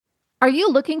Are you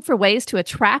looking for ways to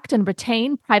attract and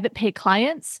retain private pay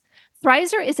clients?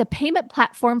 Thrizer is a payment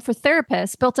platform for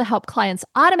therapists built to help clients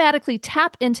automatically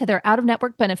tap into their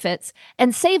out-of-network benefits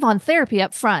and save on therapy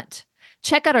up front.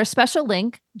 Check out our special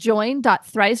link,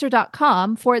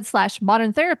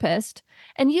 join.thrizer.com/modern therapist,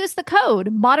 and use the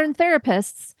code Modern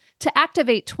Therapists to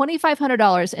activate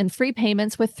 $2,500 in free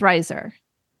payments with Thrizer.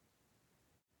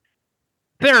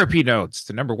 Therapy Notes,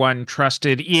 the #1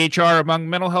 trusted EHR among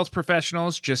mental health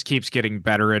professionals, just keeps getting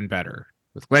better and better.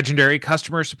 With legendary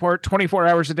customer support 24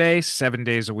 hours a day, 7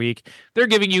 days a week, they're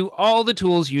giving you all the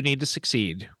tools you need to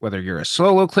succeed, whether you're a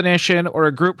solo clinician or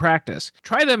a group practice.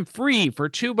 Try them free for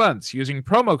 2 months using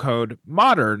promo code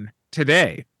MODERN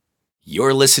today.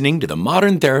 You're listening to the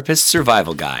Modern Therapist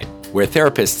Survival Guide, where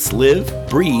therapists live,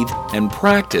 breathe, and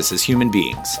practice as human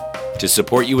beings. To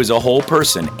support you as a whole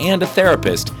person and a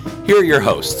therapist, here are your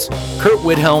hosts, Kurt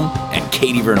Widhelm and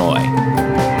Katie Vernoy.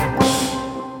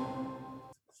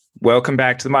 Welcome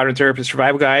back to the Modern Therapist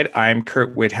Survival Guide. I'm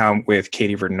Kurt Widhelm with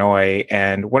Katie Vernoy,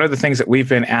 and one of the things that we've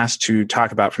been asked to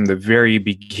talk about from the very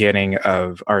beginning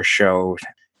of our show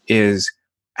is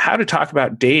how to talk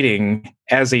about dating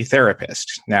as a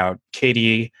therapist. Now,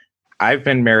 Katie, I've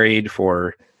been married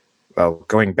for,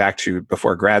 going back to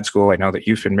before grad school. I know that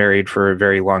you've been married for a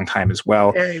very long time as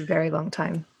well. Very, very long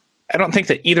time. I don't think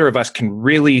that either of us can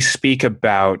really speak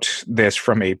about this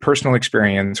from a personal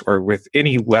experience or with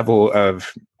any level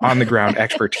of on-the-ground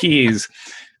expertise.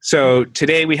 So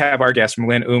today we have our guest,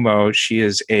 Millen Umoh. She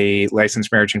is a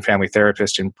licensed marriage and family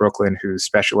therapist in Brooklyn who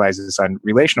specializes on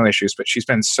relational issues, but she's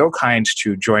been so kind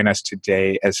to join us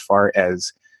today as far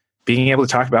as being able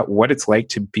to talk about what it's like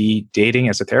to be dating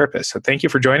as a therapist. So thank you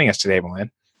for joining us today, Millen.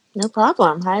 No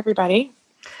problem. Hi, everybody.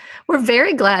 We're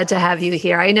very glad to have you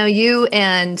here. I know you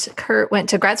and Kurt went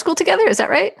to grad school together. Is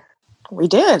that right? We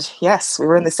did. Yes. We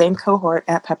were in the same cohort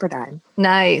at Pepperdine.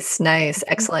 Nice.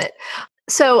 Excellent.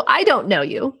 So I don't know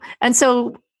you. And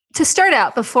so to start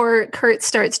out, before Kurt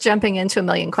starts jumping into a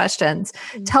million questions,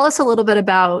 tell us a little bit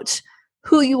about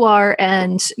who you are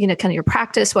and, kind of your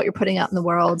practice, what you're putting out in the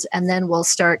world, and then we'll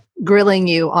start grilling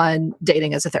you on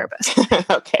dating as a therapist.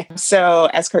 Okay. So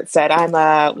as Kurt said, I'm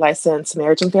a licensed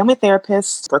marriage and family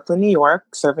therapist, Brooklyn, New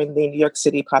York, serving the New York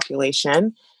City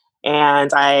population.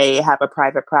 And I have a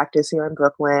private practice here in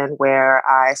Brooklyn where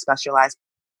I specialize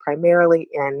primarily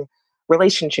in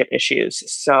relationship issues.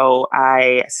 So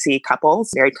I see couples,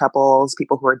 married couples,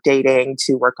 people who are dating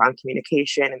to work on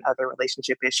communication and other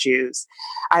relationship issues.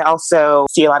 I also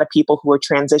see a lot of people who are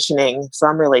transitioning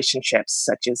from relationships,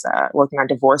 such as working on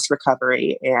divorce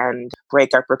recovery and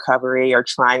breakup recovery, or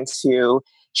trying to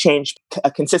change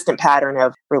a consistent pattern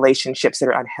of relationships that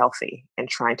are unhealthy and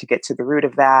trying to get to the root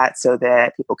of that so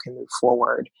that people can move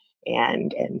forward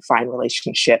and find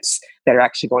relationships that are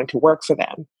actually going to work for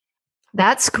them.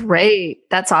 That's great.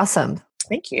 That's awesome.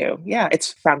 Thank you. Yeah,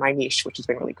 it's found my niche, which has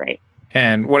been really great.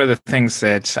 And one of the things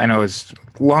that I know has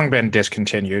long been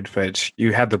discontinued, but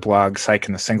you had the blog Psych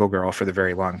and the Single Girl for the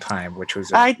very long time, which was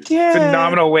a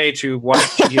phenomenal way to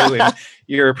watch you and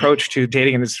your approach to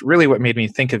dating. And it's really what made me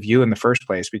think of you in the first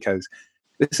place, because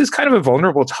this is kind of a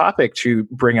vulnerable topic to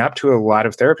bring up to a lot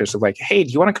of therapists of like, hey, do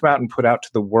you want to come out and put out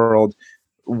to the world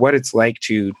what it's like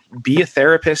to be a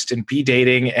therapist and be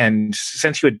dating? And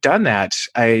since you had done that,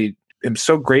 I am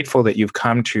so grateful that you've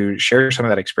come to share some of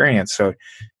that experience. So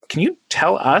can you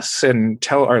tell us and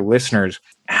tell our listeners,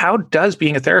 how does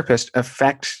being a therapist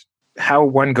affect how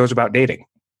one goes about dating?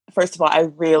 First of all, I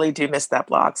really do miss that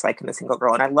blog, Psych and the Single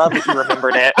Girl, and I love that you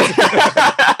remembered it.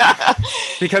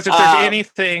 Because if there's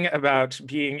anything about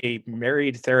being a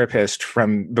married therapist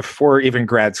from before even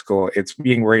grad school, it's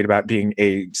being worried about being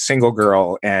a single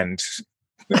girl and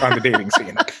on the dating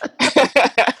scene.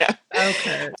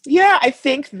 Okay. Yeah, I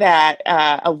think that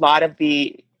a lot of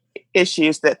the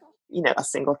issues that a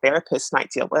single therapist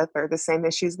might deal with are the same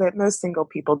issues that most single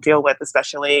people deal with,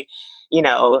 especially in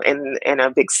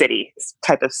a big city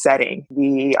type of setting.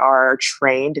 We are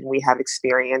trained and we have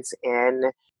experience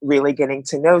in really getting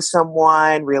to know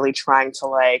someone, really trying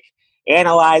to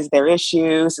analyze their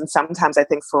issues. And sometimes I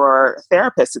think for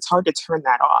therapists, it's hard to turn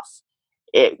that off.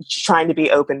 Trying to be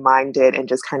open-minded and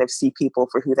just kind of see people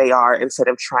for who they are instead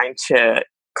of trying to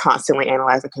constantly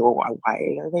analyze, okay, well,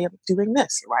 why are they doing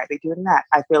this? Or why are they doing that?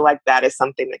 I feel like that is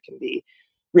something that can be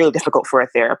really difficult for a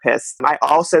therapist. I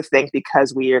also think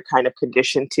because we are kind of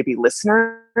conditioned to be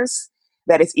listeners,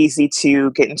 that it's easy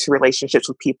to get into relationships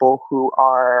with people who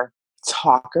are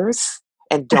talkers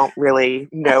and don't really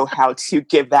know how to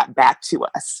give that back to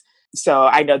us. So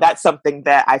I know that's something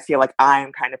that I feel like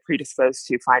I'm kind of predisposed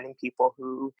to, finding people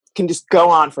who can just go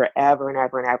on forever and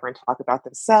ever and ever and talk about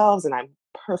themselves. And I'm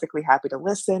perfectly happy to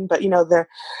listen. But,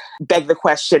 beg the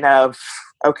question of,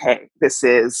 okay, this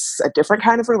is a different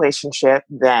kind of relationship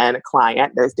than a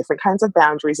client. There's different kinds of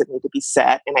boundaries that need to be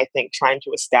set. And I think trying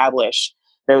to establish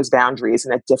those boundaries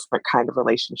in a different kind of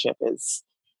relationship is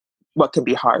what can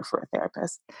be hard for a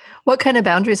therapist. What kind of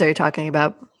boundaries are you talking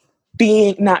about?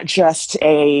 Being not just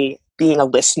being a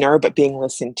listener, but being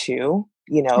listened to,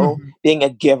 being a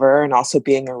giver and also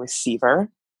being a receiver.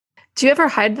 Do you ever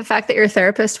hide the fact that you're a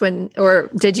therapist or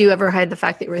did you ever hide the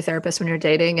fact that you were a therapist when you're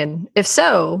dating? And if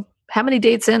so, how many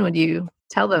dates in would you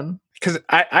tell them? Because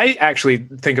I actually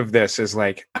think of this as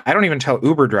like, I don't even tell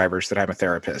Uber drivers that I'm a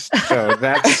therapist. So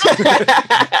that's...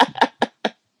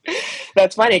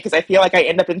 That's funny because I feel like I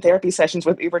end up in therapy sessions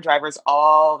with Uber drivers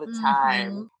all the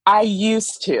time. Mm-hmm. I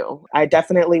used to. I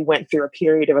definitely went through a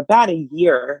period of about a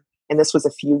year, and this was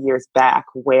a few years back,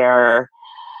 where,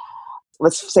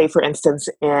 let's say, for instance,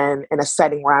 in a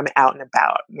setting where I'm out and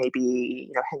about, maybe,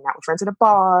 hanging out with friends at a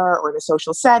bar or in a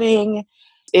social setting,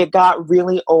 it got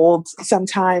really old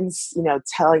sometimes,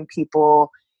 telling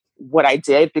people what I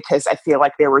did because I feel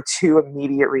like there were two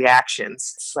immediate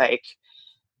reactions. It's like,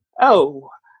 oh,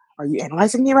 are you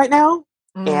analyzing me right now?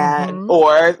 Mm-hmm.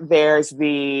 Or there's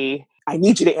I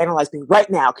need you to analyze me right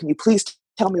now. Can you please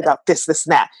tell me about this, and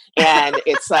that? And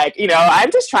it's like,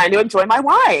 I'm just trying to enjoy my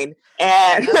wine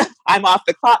and I'm off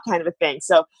the clock kind of a thing.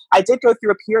 So I did go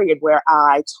through a period where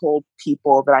I told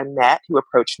people that I met who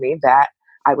approached me that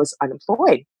I was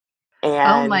unemployed.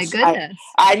 And oh my goodness.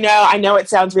 I know it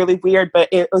sounds really weird, but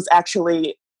it was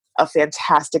actually a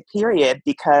fantastic period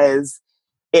because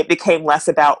it became less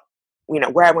about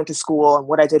where I went to school and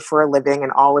what I did for a living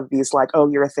and all of these like, oh,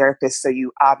 you're a therapist, so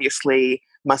you obviously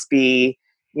must be,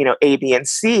 A, B, and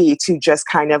C, to just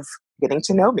kind of getting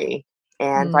to know me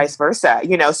and vice versa.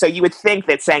 So you would think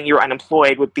that saying you're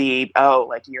unemployed would be, oh,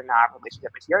 like you're not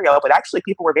relationship material, but actually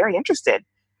people were very interested.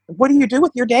 What do you do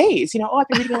with your days? Oh, I've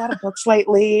been reading a lot of books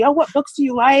lately. Oh, what books do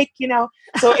you like?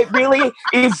 So it really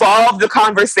evolved the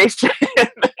conversation.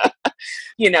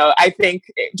 I think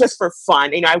just for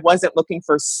fun, I wasn't looking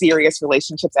for serious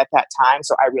relationships at that time.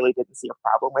 So I really didn't see a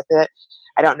problem with it.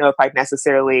 I don't know if I'd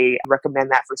necessarily recommend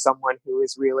that for someone who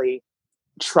is really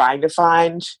trying to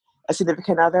find a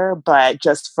significant other, but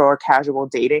just for casual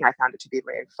dating, I found it to be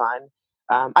very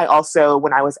fun. I also,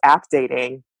 when I was app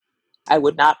dating, I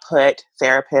would not put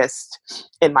therapist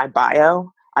in my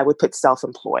bio. I would put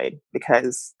self-employed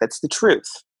because that's the truth.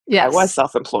 Yes. I was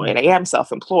self-employed. I am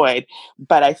self-employed,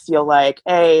 but I feel like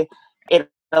it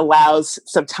allows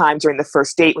some time during the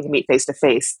first date when you meet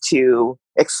face-to-face to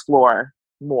explore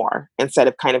more instead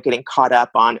of kind of getting caught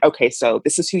up on, okay, so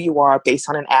this is who you are based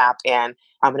on an app and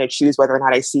I'm going to choose whether or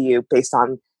not I see you based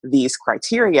on these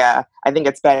criteria. I think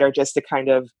it's better just to kind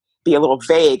of be a little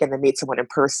vague and then meet someone in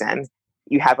person.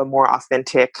 You have a more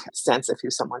authentic sense of who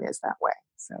someone is that way.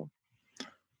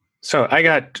 So I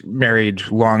got married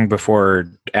long before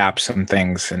apps and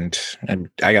things, and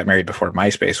I got married before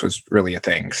MySpace was really a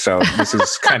thing. So this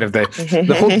is kind of the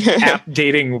whole app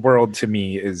dating world to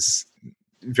me is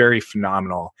very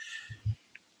phenomenal.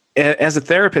 As a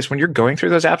therapist, when you're going through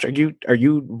those apps, are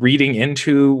you reading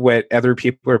into what other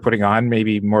people are putting on,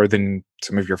 maybe more than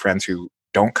some of your friends who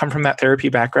don't come from that therapy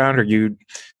background? Are you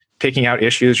picking out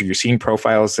issues, or you're seeing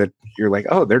profiles that you're like,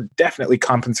 oh, they're definitely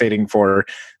compensating for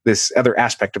this other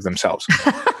aspect of themselves?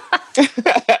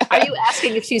 Are you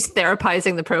asking if she's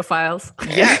therapizing the profiles?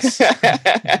 Yes.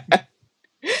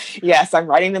 Yes, I'm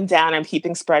writing them down. I'm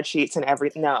keeping spreadsheets and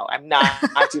everything. No, I'm not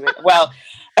doing it. Well,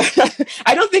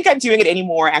 I don't think I'm doing it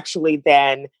anymore, actually,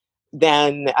 than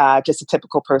just a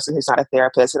typical person who's not a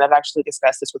therapist. And I've actually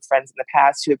discussed this with friends in the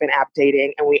past who have been app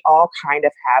dating, and we all kind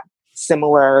of have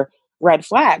similar red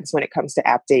flags when it comes to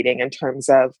app dating in terms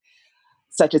of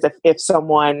such as if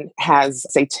someone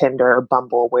has, say, Tinder or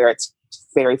Bumble, where it's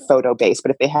very photo based,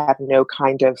 but if they have no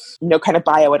kind of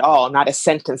bio at all, not a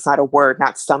sentence, not a word,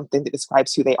 not something that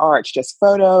describes who they are, it's just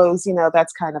photos,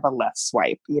 that's kind of a left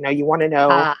swipe. You want to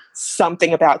know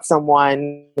something about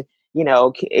someone,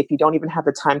 if you don't even have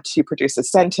the time to produce a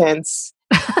sentence,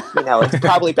 it's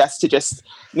probably best to just,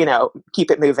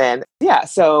 keep it moving. Yeah.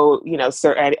 So,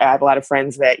 I have a lot of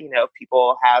friends that,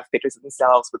 people have pictures of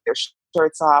themselves with their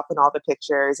shirts off and all the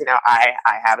pictures. I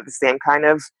have the same kind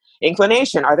of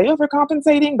inclination. Are they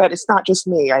overcompensating? But it's not just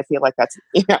me. I feel like that's,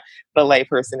 the lay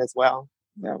person as well.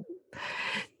 So.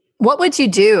 What would you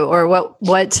do, or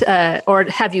or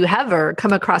have you ever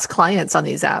come across clients on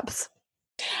these apps?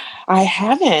 I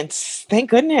haven't. Thank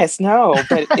goodness. No.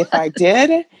 But if I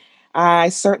did, I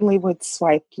certainly would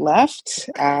swipe left.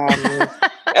 That's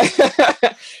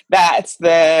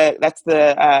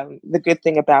the good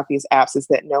thing about these apps is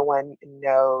that no one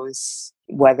knows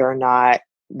whether or not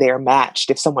they're matched,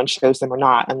 if someone shows them or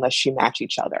not, unless you match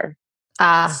each other.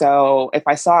 Ah. So if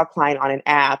I saw a client on an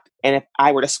app and if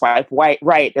I were to swipe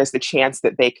right, there's the chance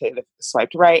that they could have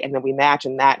swiped right and then we match,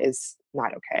 and that is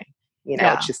not okay.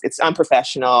 It's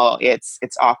unprofessional. It's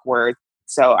awkward.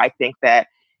 So I think that,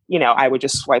 I would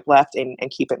just swipe left and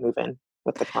keep it moving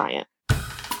with the client.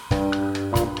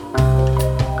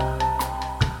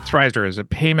 Thrizer is a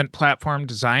payment platform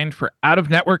designed for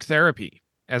out-of-network therapy.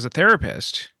 As a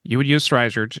therapist, you would use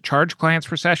Thrizer to charge clients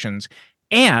for sessions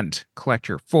and collect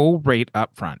your full rate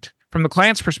upfront. From the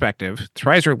client's perspective,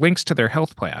 Thrizer links to their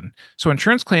health plan, so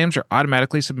insurance claims are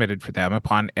automatically submitted for them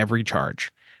upon every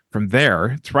charge. From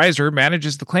there, Thrizer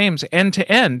manages the claims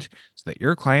end-to-end so that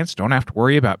your clients don't have to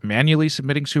worry about manually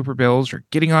submitting super bills or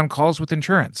getting on calls with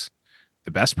insurance.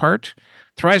 The best part?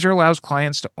 Thrizer allows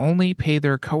clients to only pay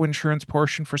their co-insurance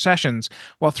portion for sessions,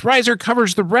 while Thrizer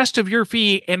covers the rest of your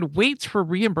fee and waits for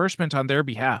reimbursement on their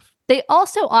behalf. They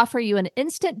also offer you an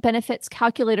instant benefits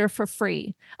calculator for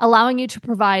free, allowing you to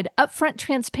provide upfront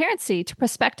transparency to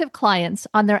prospective clients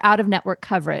on their out-of-network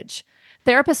coverage.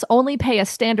 Therapists only pay a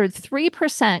standard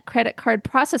 3% credit card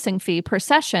processing fee per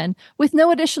session with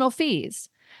no additional fees.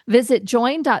 Visit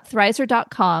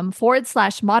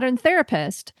join.thrizer.com/modern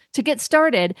therapist to get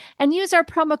started and use our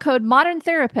promo code Modern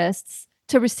Therapists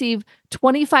to receive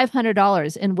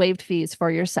 $2,500 in waived fees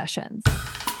for your sessions.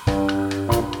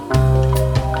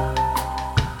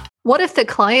 What if the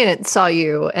client saw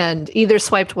you and either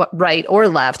swiped right or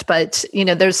left, but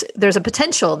there's a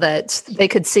potential that they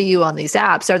could see you on these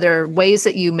apps? Are there ways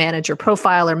that you manage your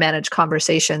profile or manage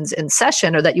conversations in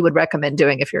session, or that you would recommend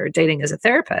doing if you're dating as a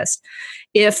therapist,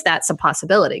 if that's a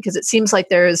possibility? Because it seems like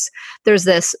there's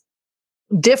this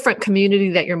different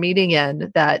community that you're meeting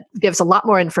in that gives a lot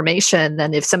more information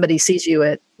than if somebody sees you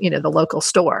at the local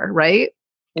store, right?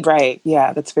 Right.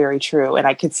 Yeah, that's very true. And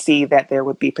I could see that there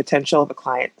would be potential of a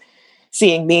client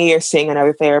seeing me or seeing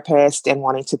another therapist and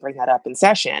wanting to bring that up in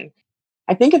session.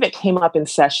 I think if it came up in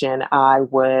session, I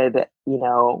would,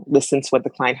 listen to what the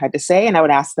client had to say, and I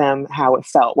would ask them how it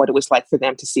felt, what it was like for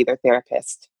them to see their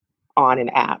therapist on an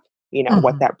app,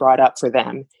 what that brought up for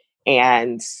them,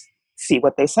 and see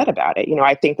what they said about it.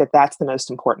 I think that that's the most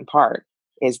important part,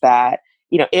 is that,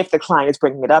 if the client is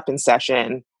bringing it up in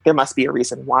session, there must be a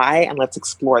reason why, and let's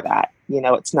explore that.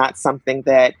 It's not something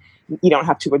that you don't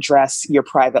have to address your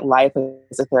private life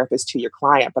as a therapist to your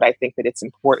client, but I think that it's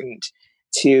important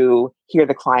to hear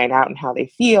the client out and how they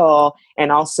feel,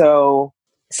 and also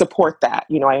support that.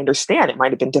 I understand it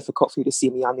might have been difficult for you to see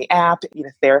me on the app.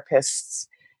 Therapists,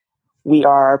 we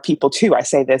are people too. I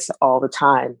say this all the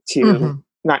time to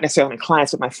not necessarily my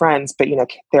clients, but my friends, but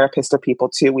therapists are people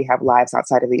too. We have lives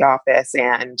outside of the office,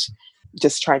 and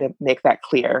just try to make that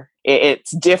clear.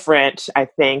 It's different, I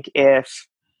think, if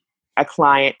a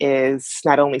client is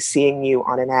not only seeing you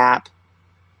on an app,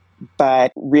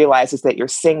 but realizes that you're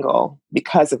single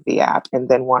because of the app and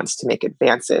then wants to make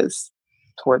advances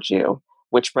towards you,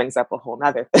 which brings up a whole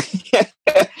nother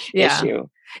issue.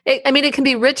 It can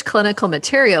be rich clinical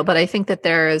material, but I think that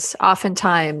there's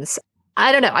oftentimes,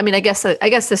 I don't know. I guess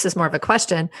this is more of a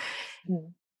question.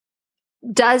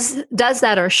 Does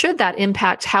that, or should that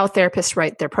impact how therapists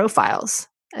write their profiles?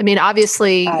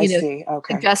 Obviously,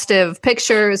 suggestive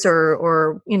pictures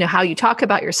or how you talk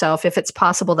about yourself, if it's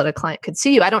possible that a client could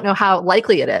see you. I don't know how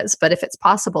likely it is, but if it's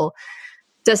possible,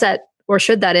 does that, or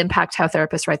should that impact how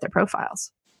therapists write their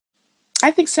profiles?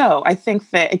 I think so. I think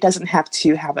that it doesn't have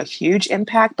to have a huge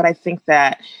impact, but I think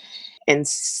that in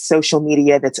social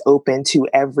media that's open to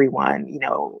everyone,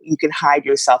 you can hide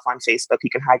yourself on Facebook, you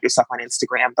can hide yourself on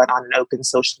Instagram, but on an open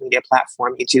social media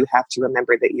platform, you do have to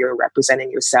remember that you're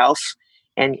representing yourself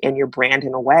and your brand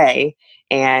in a way,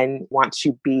 and want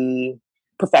to be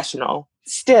professional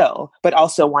still, but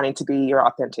also wanting to be your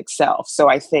authentic self. So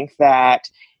I think that,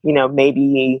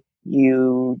 maybe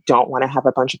you don't want to have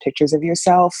a bunch of pictures of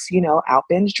yourself, out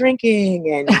binge drinking,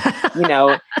 and,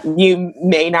 you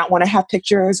may not want to have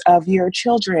pictures of your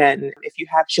children if you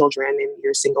have children and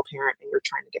you're a single parent and you're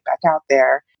trying to get back out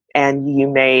there. And you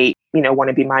may, want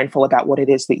to be mindful about what it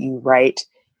is that you write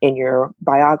in your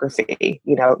biography,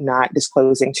 not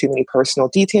disclosing too many personal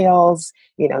details,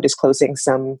 disclosing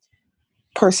some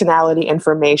personality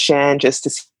information just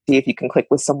to see if you can click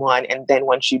with someone. And then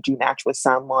once you do match with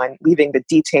someone, leaving the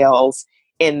details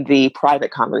in the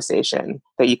private conversation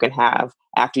that you can have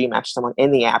after you match someone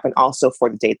in the app, and also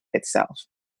for the date itself.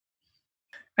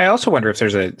 I also wonder if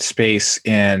there's a space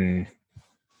in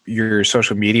your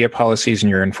social media policies and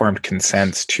your informed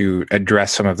consents to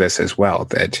address some of this as well,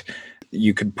 that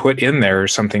you could put in there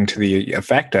something to the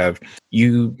effect of,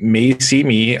 you may see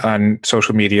me on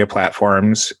social media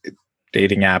platforms,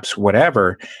 dating apps,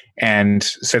 whatever, And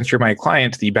since you're my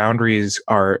client, the boundaries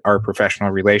are our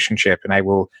professional relationship, and I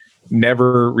will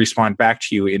never respond back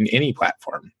to you in any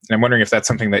platform. And I'm wondering if that's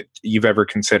something that you've ever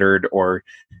considered or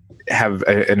have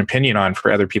an opinion on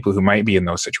for other people who might be in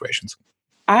those situations.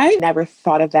 I never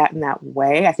thought of that in that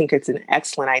way. I think it's an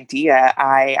excellent idea.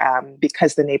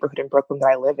 Because the neighborhood in Brooklyn that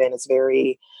I live in is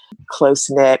very close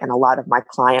knit, and a lot of my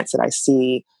clients that I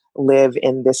see live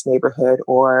in this neighborhood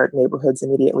or neighborhoods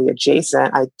immediately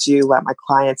adjacent, I do let my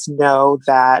clients know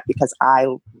that because I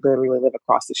literally live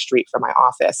across the street from my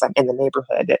office, I'm in the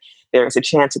neighborhood, there's a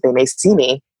chance that they may see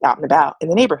me out and about in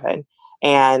the neighborhood.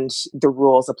 And the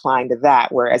rules applying to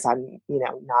that, whereas I'm,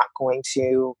 not going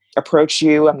to approach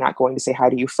you. I'm not going to say hi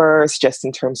to you first, just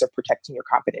in terms of protecting your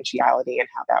confidentiality and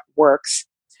how that works.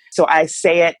 So I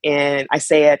say it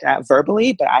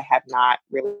verbally, but I have not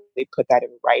really put that in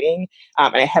writing.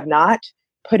 And I have not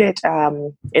put it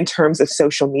in terms of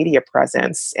social media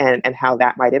presence and how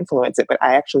that might influence it. But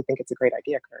I actually think it's a great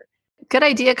idea, Kurt. Good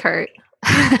idea, Kurt.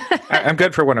 I'm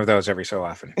good for one of those every so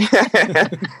often.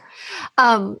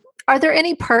 Are there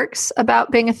any perks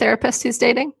about being a therapist who's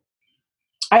dating?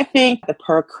 I think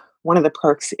one of the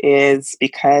perks is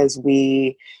because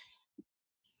we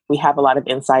have a lot of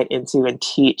insight into and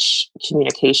teach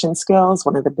communication skills.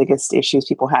 One of the biggest issues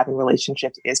people have in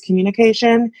relationships is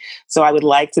communication. So I would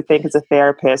like to think as a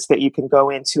therapist that you can go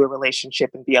into a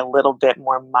relationship and be a little bit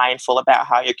more mindful about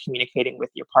how you're communicating with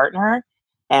your partner.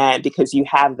 And because you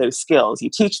have those skills, you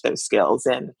teach those skills.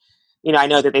 And, I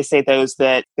know that they say those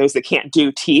that can't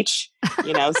do teach,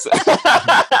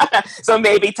 so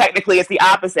maybe technically it's the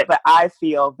opposite, but I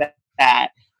feel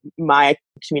that my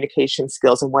communication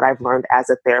skills and what I've learned as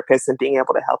a therapist and being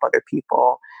able to help other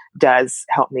people does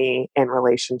help me in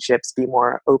relationships be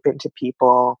more open to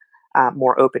people,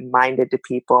 more open-minded to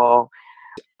people.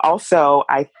 Also,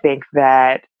 I think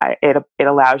that it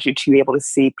allows you to be able to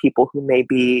see people who may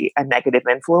be a negative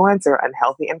influence or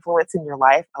unhealthy influence in your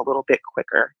life a little bit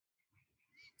quicker.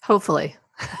 Hopefully.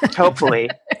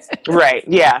 Right.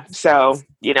 Yeah. So,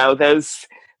 those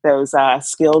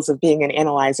skills of being an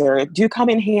analyzer do come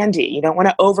in handy. You don't want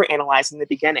to overanalyze in the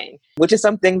beginning, which is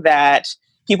something that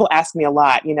people ask me a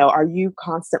lot. Are you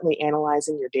constantly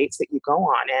analyzing your dates that you go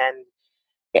on? And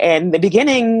in the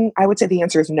beginning, I would say the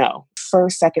answer is no.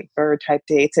 First, second, third type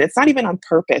dates. And it's not even on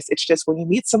purpose. It's just when you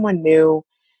meet someone new,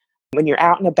 when you're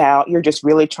out and about, you're just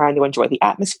really trying to enjoy the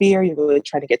atmosphere. You're really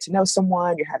trying to get to know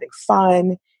someone. You're having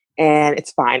fun. And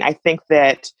it's fine. I think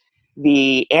that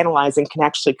the analyzing can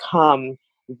actually come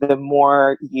the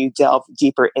more you delve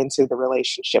deeper into the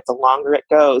relationship, the longer it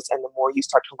goes, and the more you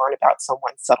start to learn about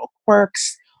someone's subtle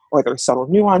quirks or their subtle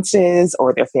nuances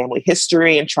or their family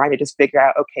history, and trying to just figure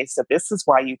out, okay, so this is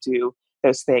why you do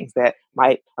those things that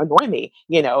might annoy me.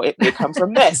 It may come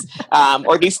from this,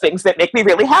 or these things that make me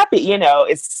really happy.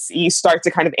 You start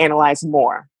to kind of analyze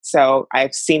more. So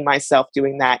I've seen myself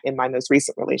doing that in my most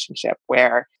recent relationship,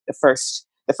 where the first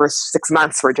 6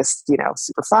 months were just,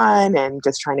 super fun and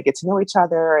just trying to get to know each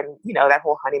other and, that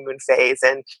whole honeymoon phase.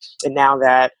 And now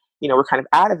that, we're kind of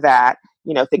out of that,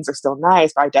 things are still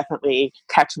nice, but I definitely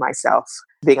catch myself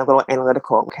being a little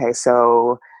analytical. Okay,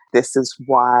 so this is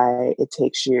why it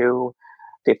takes you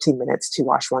 15 minutes to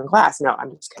wash one glass. No,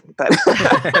 I'm just kidding. But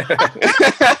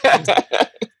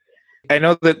I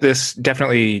know that this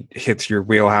definitely hits your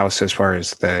wheelhouse as far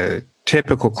as the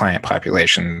typical client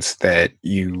populations that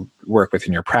you work with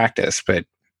in your practice, but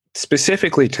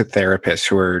specifically to therapists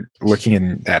who are looking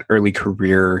in that early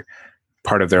career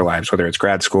part of their lives, whether it's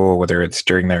grad school, whether it's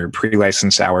during their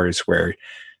pre-licensed hours where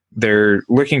they're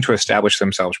looking to establish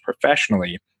themselves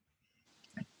professionally.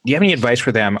 Do you have any advice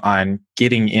for them on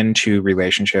getting into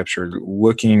relationships or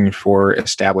looking for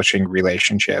establishing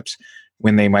relationships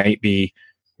when they might be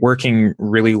working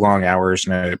really long hours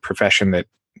in a profession that,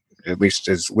 at least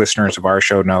as listeners of our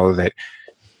show know, that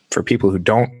for people who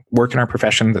don't work in our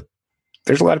profession, that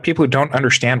there's a lot of people who don't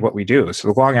understand what we do. So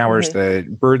the long hours, the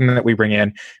burden that we bring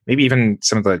in, maybe even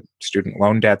some of the student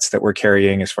loan debts that we're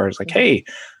carrying as far as like, hey,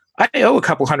 I owe a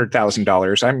couple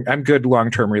 $100,000. I'm good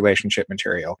long-term relationship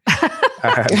material.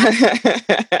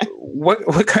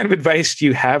 What kind of advice do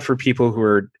you have for people who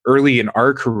are early in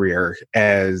our career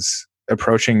as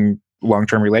approaching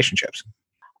long-term relationships?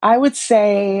 I would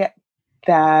say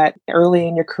that early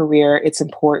in your career, it's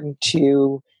important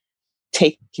to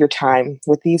take your time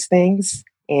with these things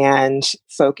and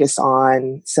focus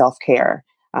on self-care.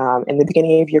 In the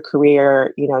beginning of your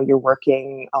career, you're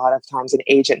working a lot of times in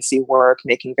agency work,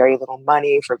 making very little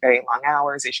money for very long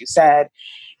hours, as you said.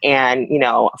 And,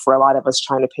 for a lot of us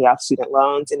trying to pay off student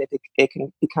loans, and it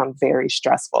can become very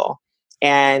stressful.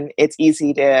 And it's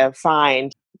easy to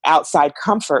find outside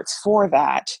comforts for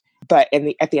that. But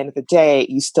at the end of the day,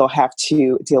 you still have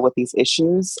to deal with these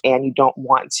issues, and you don't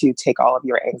want to take all of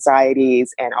your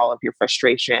anxieties and all of your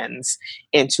frustrations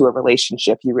into a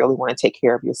relationship. You really want to take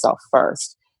care of yourself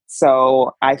first.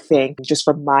 So I think just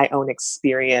from my own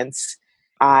experience,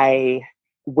 I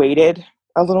waited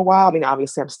a little while. I mean,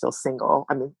 obviously I'm still single.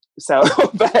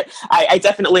 But I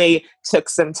definitely took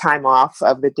some time off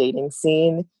of the dating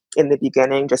scene in the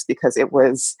beginning, just because it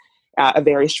was a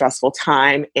very stressful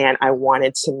time. And I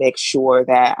wanted to make sure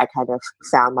that I kind of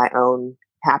found my own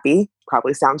happy.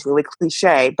 Probably sounds really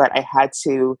cliche, but I had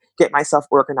to get myself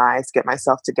organized, get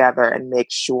myself together, and make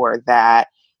sure that,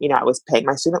 I was paying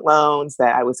my student loans,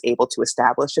 that I was able to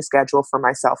establish a schedule for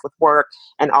myself with work,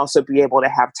 and also be able to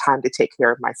have time to take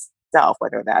care of myself,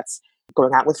 whether that's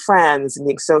going out with friends and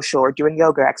being social or doing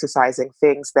yoga, exercising,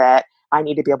 things that I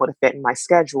need to be able to fit in my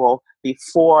schedule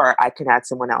before I can add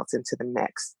someone else into the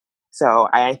mix. So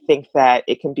I think that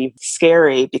it can be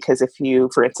scary because if you,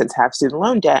 for instance, have student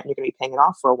loan debt and you're going to be paying it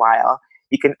off for a while,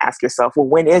 you can ask yourself, well,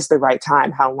 when is the right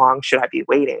time? How long should I be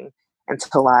waiting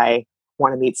until I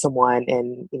want to meet someone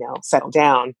and, settle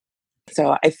down?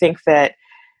 So I think that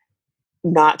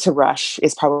not to rush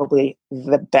is probably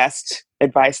the best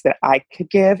advice that I could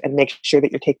give, and make sure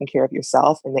that you're taking care of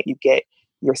yourself and that you get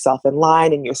yourself in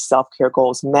line and your self-care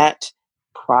goals met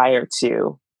prior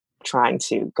to trying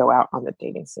to go out on the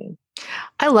dating scene.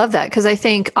 I love that, because I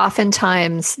think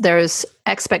oftentimes there's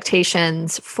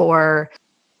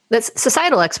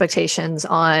societal expectations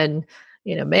on,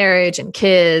 marriage and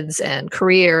kids and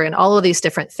career and all of these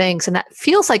different things. And that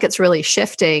feels like it's really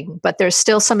shifting, but there's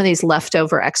still some of these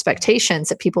leftover expectations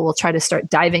that people will try to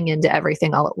start diving into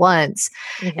everything all at once.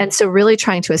 Mm-hmm. And so really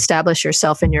trying to establish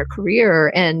yourself in your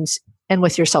career and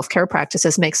with your self-care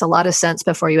practices makes a lot of sense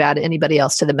before you add anybody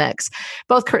else to the mix.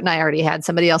 Both Kurt and I already had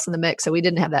somebody else in the mix, so we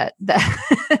didn't have that.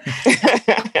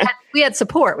 We had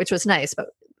support, which was nice, but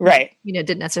right,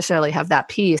 didn't necessarily have that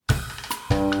piece.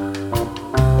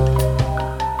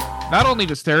 Not only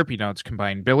does Therapy Notes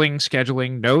combine billing,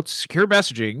 scheduling, notes, secure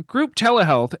messaging, group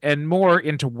telehealth, and more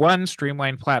into one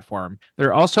streamlined platform,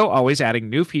 they're also always adding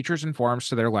new features and forms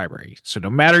to their library. So no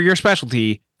matter your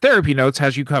specialty, Therapy Notes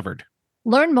has you covered.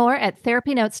 Learn more at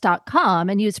therapynotes.com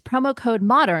and use promo code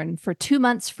MODERN for 2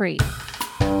 months free.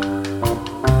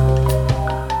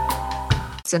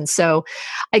 And so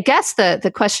I guess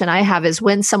the question I have is,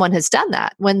 when someone has done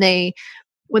that, when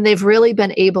they've really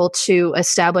been able to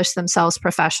establish themselves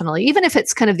professionally, even if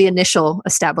it's kind of the initial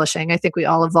establishing. I think we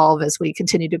all evolve as we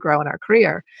continue to grow in our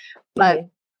career, but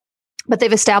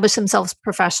they've established themselves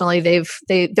professionally.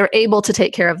 They're able to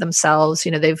take care of themselves.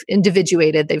 They've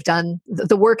individuated. They've done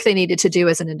the work they needed to do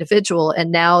as an individual, and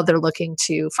now they're looking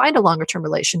to find a longer term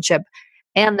relationship,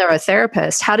 and they're a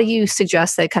therapist. How do you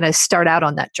suggest they kind of start out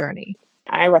on that journey?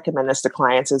 I recommend this to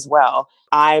clients as well.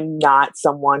 I'm not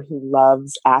someone who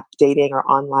loves app dating or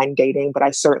online dating, but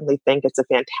I certainly think it's a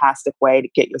fantastic way to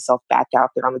get yourself back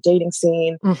out there on the dating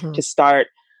scene, to start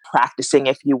practicing,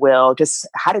 if you will, just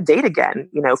how to date again.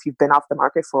 If you've been off the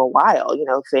market for a while,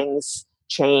 things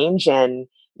change and,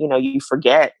 you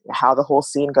forget how the whole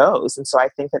scene goes. And so I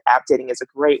think that app dating is a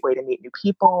great way to meet new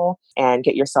people and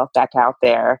get yourself back out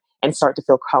there and start to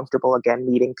feel comfortable again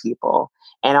meeting people.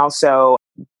 And also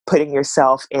putting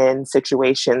yourself in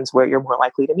situations where you're more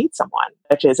likely to meet someone,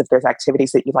 such as if there's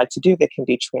activities that you like to do that can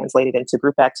be translated into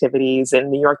group activities. In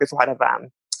New York, there's a lot of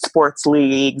sports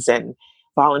leagues and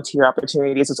volunteer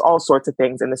opportunities. There's all sorts of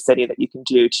things in the city that you can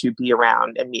do to be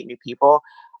around and meet new people.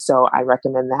 So I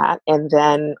recommend that. And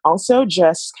then also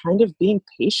just kind of being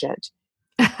patient,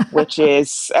 which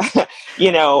is,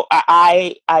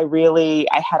 I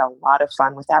had a lot of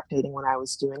fun with app dating when I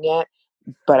was doing it.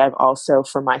 But I've also,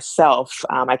 for myself,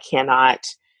 I cannot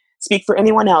speak for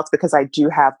anyone else because I do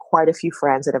have quite a few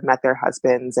friends that have met their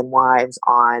husbands and wives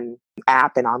on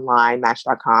app and online,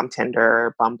 Match.com,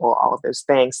 Tinder, Bumble, all of those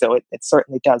things. So it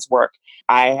certainly does work.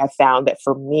 I have found that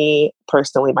for me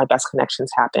personally, my best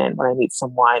connections happen when I meet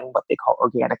someone, what they call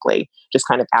organically, just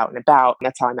kind of out and about. And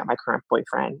that's how I met my current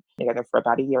boyfriend, together for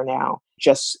about a year now.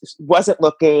 Just wasn't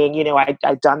looking,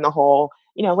 I'd done the whole,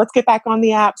 let's get back on the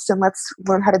apps and let's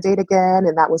learn how to date again.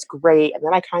 And that was great. And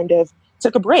then I kind of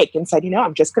took a break and said,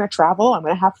 I'm just going to travel. I'm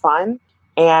going to have fun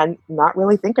and not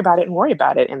really think about it and worry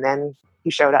about it. And then he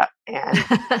showed up and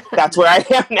that's where I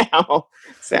am now.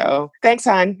 So thanks,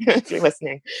 hon, if you're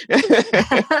listening.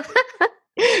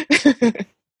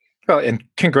 Well, and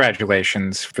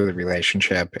congratulations for the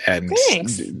relationship and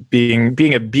Thanks.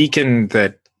 being a beacon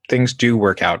that things do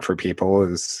work out for people.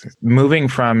 Is moving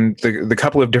from the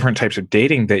couple of different types of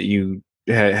dating that you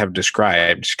have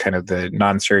described, kind of the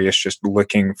non-serious, just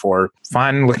looking for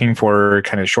fun, looking for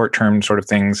kind of short-term sort of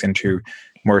things, into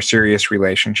more serious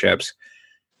relationships.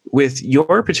 With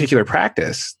your particular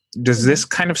practice, does this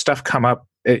kind of stuff come up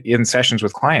in sessions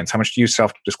with clients? How much do you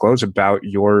self-disclose about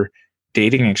your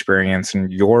dating experience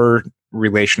and your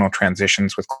relational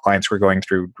transitions with clients who are going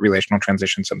through relational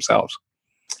transitions themselves?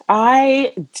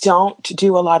 I don't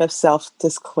do a lot of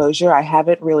self-disclosure. I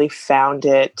haven't really found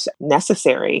it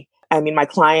necessary. I mean, my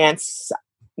clients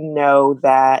know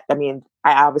that. I mean,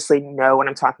 I obviously know when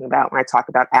I'm talking about, when I talk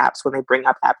about apps, when they bring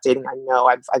up app dating, I know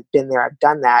I've been there, I've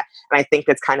done that. And I think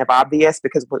it's kind of obvious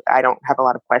because I don't have a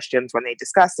lot of questions when they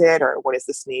discuss it, or what does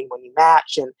this mean when you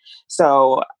match? And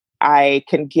so I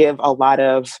can give a lot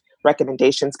of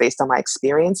recommendations based on my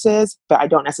experiences, but I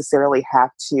don't necessarily have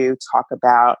to talk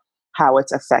about how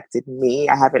it's affected me.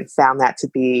 I haven't found that to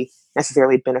be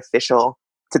necessarily beneficial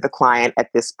to the client at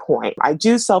this point. I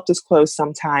do self-disclose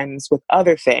sometimes with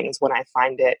other things when I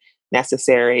find it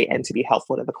necessary and to be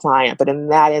helpful to the client. But in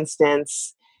that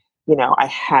instance, I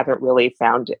haven't really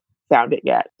found it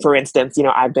yet. For instance,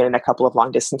 I've been in a couple of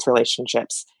long distance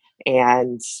relationships,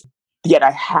 and yet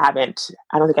I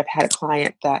don't think I've had a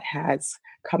client that has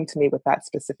come to me with that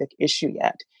specific issue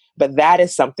yet. But that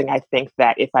is something I think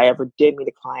that if I ever did meet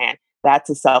a client, that's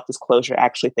a self-disclosure I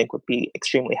actually think would be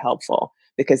extremely helpful,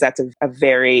 because that's a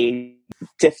very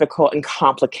difficult and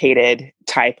complicated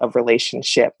type of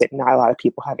relationship that not a lot of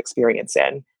people have experience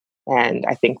in. And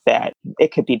I think that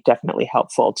it could be definitely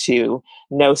helpful to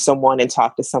know someone and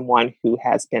talk to someone who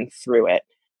has been through it.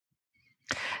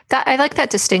 I like that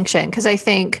distinction, because I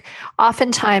think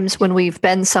oftentimes when we've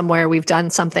been somewhere, we've done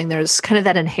something, there's kind of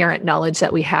that inherent knowledge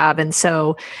that we have. And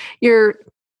so you're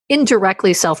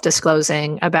indirectly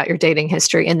self-disclosing about your dating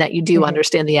history, and that you do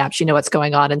understand the apps, what's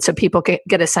going on. And so people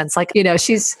get a sense like,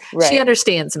 she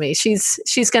understands me. She's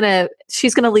going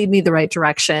to lead me the right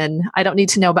direction. I don't need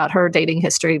to know about her dating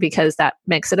history because that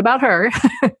makes it about her.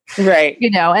 Right.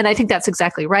 And I think that's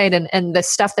exactly right. And the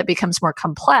stuff that becomes more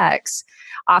complex,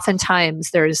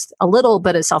 oftentimes there's a little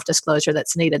bit of self-disclosure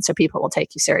that's needed so people will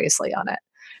take you seriously on it.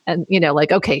 And,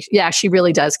 okay, yeah, she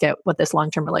really does get what this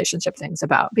long-term relationship thing's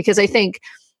about. Because I think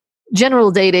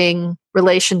general dating,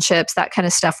 relationships, that kind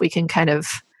of stuff, we can kind of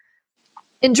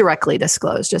indirectly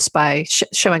disclose just by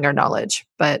showing our knowledge.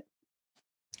 But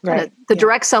the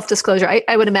direct self-disclosure,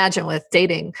 I would imagine with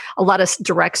dating, a lot of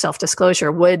direct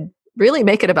self-disclosure would really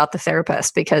make it about the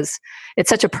therapist, because it's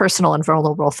such a personal and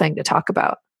vulnerable thing to talk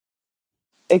about.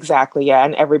 Exactly. Yeah.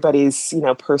 And everybody's,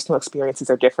 personal experiences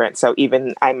are different. So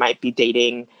even I might be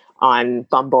dating on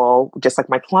Bumble, just like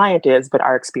my client is, but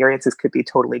our experiences could be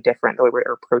totally different. The way we're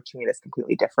approaching it is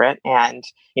completely different. And,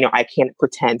 I can't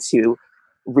pretend to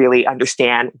really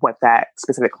understand what that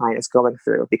specific client is going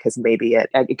through, because maybe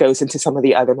it goes into some of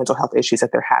the other mental health issues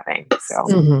that they're having.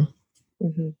 So,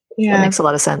 Yeah, that makes a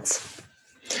lot of sense.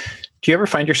 Do you ever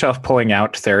find yourself pulling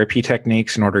out therapy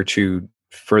techniques in order to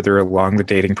further along the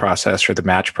dating process or the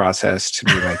match process, to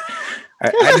be like,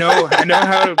 I know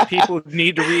how people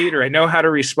need to read, or I know how to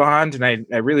respond, and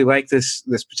I really like this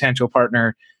potential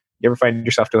partner. You ever find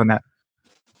yourself doing that?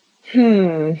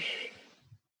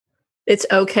 It's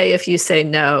okay if you say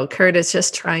no. Kurt is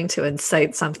just trying to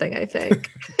incite something, I think.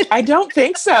 I don't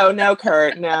think so. No,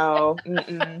 Kurt. No.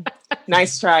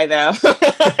 Nice try, though.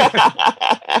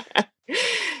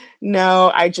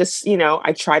 No, I just,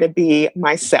 I try to be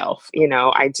myself.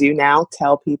 I do now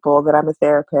tell people that I'm a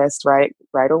therapist right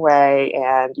away.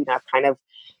 And, I've kind of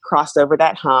crossed over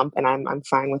that hump, and I'm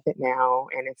fine with it now.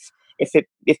 And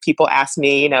if people ask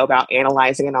me, about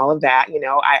analyzing and all of that,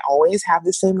 I always have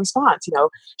the same response.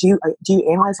 Do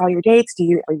you analyze all your dates? Are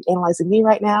you analyzing me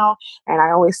right now? And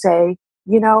I always say,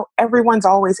 everyone's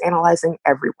always analyzing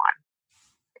everyone.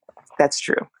 That's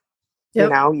true.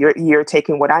 Yep. You're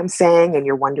taking what I'm saying and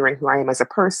you're wondering who I am as a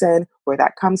person, where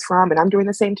that comes from, and I'm doing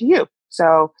the same to you.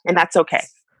 So, and that's okay.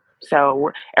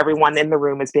 So everyone in the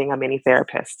room is being a mini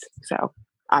therapist. So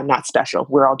I'm not special.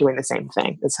 We're all doing the same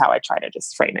thing. That's how I try to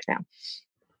just frame it now.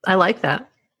 I like that.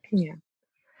 Yeah.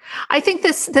 I think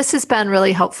this has been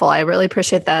really helpful. I really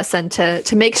appreciate this. And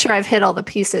to make sure I've hit all the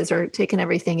pieces or taken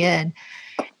everything in.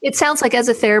 It sounds like, as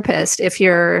a therapist, if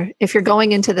you're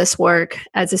going into this work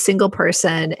as a single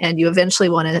person and you eventually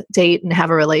want to date and have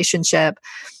a relationship,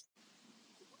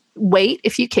 wait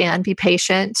if you can, be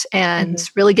patient, and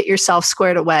really get yourself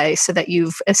squared away so that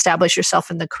you've established yourself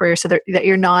in the career, so that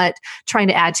you're not trying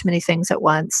to add too many things at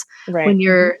once. Right.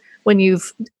 When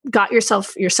you've got your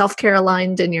self-care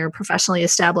aligned and you're professionally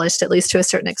established, at least to a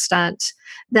certain extent,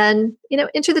 then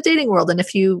enter the dating world. And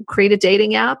if you create a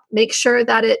dating app, make sure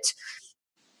that it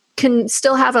can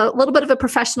still have a little bit of a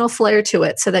professional flair to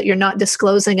it so that you're not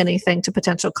disclosing anything to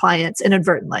potential clients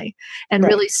inadvertently, and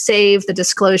really save the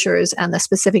disclosures and the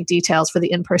specific details for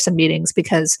the in-person meetings,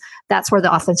 because that's where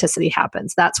the authenticity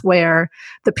happens. That's where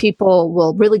the people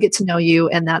will really get to know you,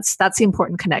 and that's the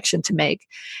important connection to make.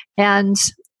 And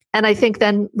I think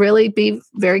then really be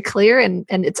very clear, and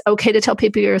it's okay to tell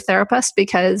people you're a therapist,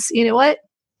 because you know what?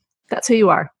 That's who you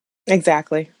are.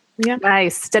 Exactly. Yeah.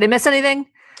 Nice. Did I miss anything?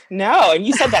 No, and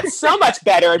you said that so much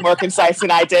better and more concise than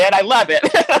I did. I love it.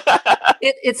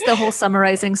 It's the whole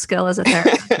summarizing skill as a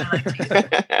therapist. I like to use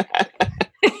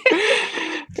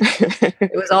it.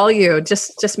 It was all you,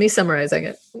 just me summarizing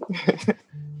it.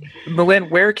 Millen,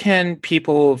 where can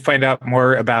people find out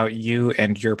more about you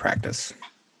and your practice?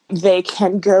 They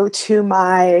can go to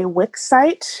my Wix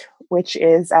site, which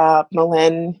is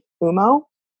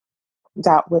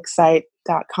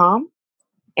MillenUmoh.wixsite.com.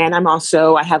 And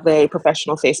I have a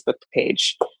professional Facebook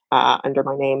page under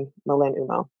my name, Millen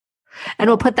Umoh. And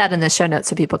we'll put that in the show notes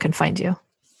so people can find you.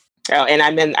 Oh, and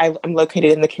I'm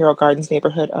located in the Carroll Gardens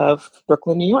neighborhood of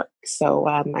Brooklyn, New York. So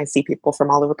I see people from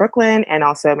all over Brooklyn and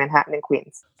also Manhattan and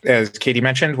Queens. As Katie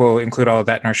mentioned, we'll include all of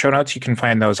that in our show notes. You can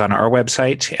find those on our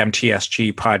website,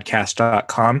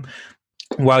 mtsgpodcast.com.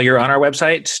 While you're on our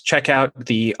website, check out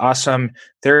the awesome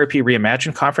Therapy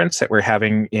Reimagined conference that we're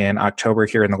having in October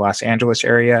here in the Los Angeles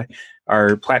area.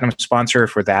 Our platinum sponsor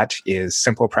for that is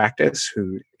Simple Practice,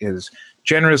 who is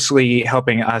generously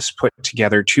helping us put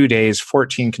together 2 days,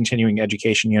 14 continuing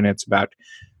education units about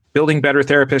building better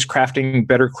therapists, crafting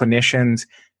better clinicians,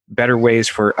 better ways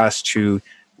for us to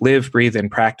live, breathe,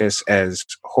 and practice as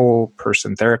whole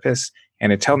person therapists.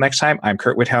 And until next time, I'm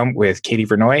Kurt Whithelm with Katie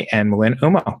Vernoy and Millen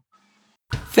Umoh.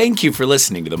 Thank you for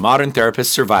listening to the Modern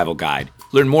Therapist Survival Guide.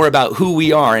 Learn more about who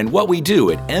we are and what we do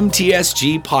at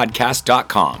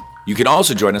mtsgpodcast.com. You can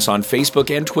also join us on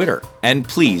Facebook and Twitter. And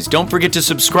please don't forget to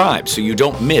subscribe so you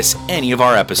don't miss any of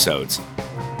our episodes.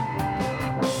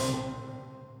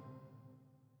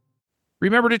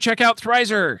 Remember to check out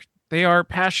Thrizer. They are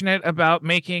passionate about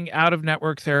making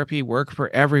out-of-network therapy work for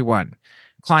everyone.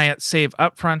 Clients save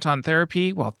upfront on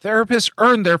therapy while therapists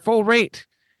earn their full rate.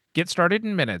 Get started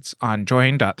in minutes on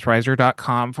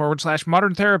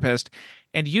join.thrizer.com/modern therapist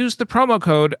and use the promo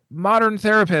code Modern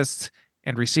Therapists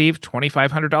and receive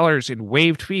 $2,500 in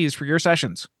waived fees for your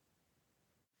sessions.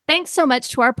 Thanks so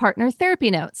much to our partner,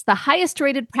 Therapy Notes, the highest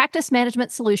rated practice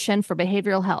management solution for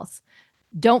behavioral health.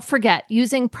 Don't forget,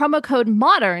 using promo code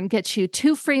MODERN gets you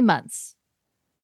 2 free months.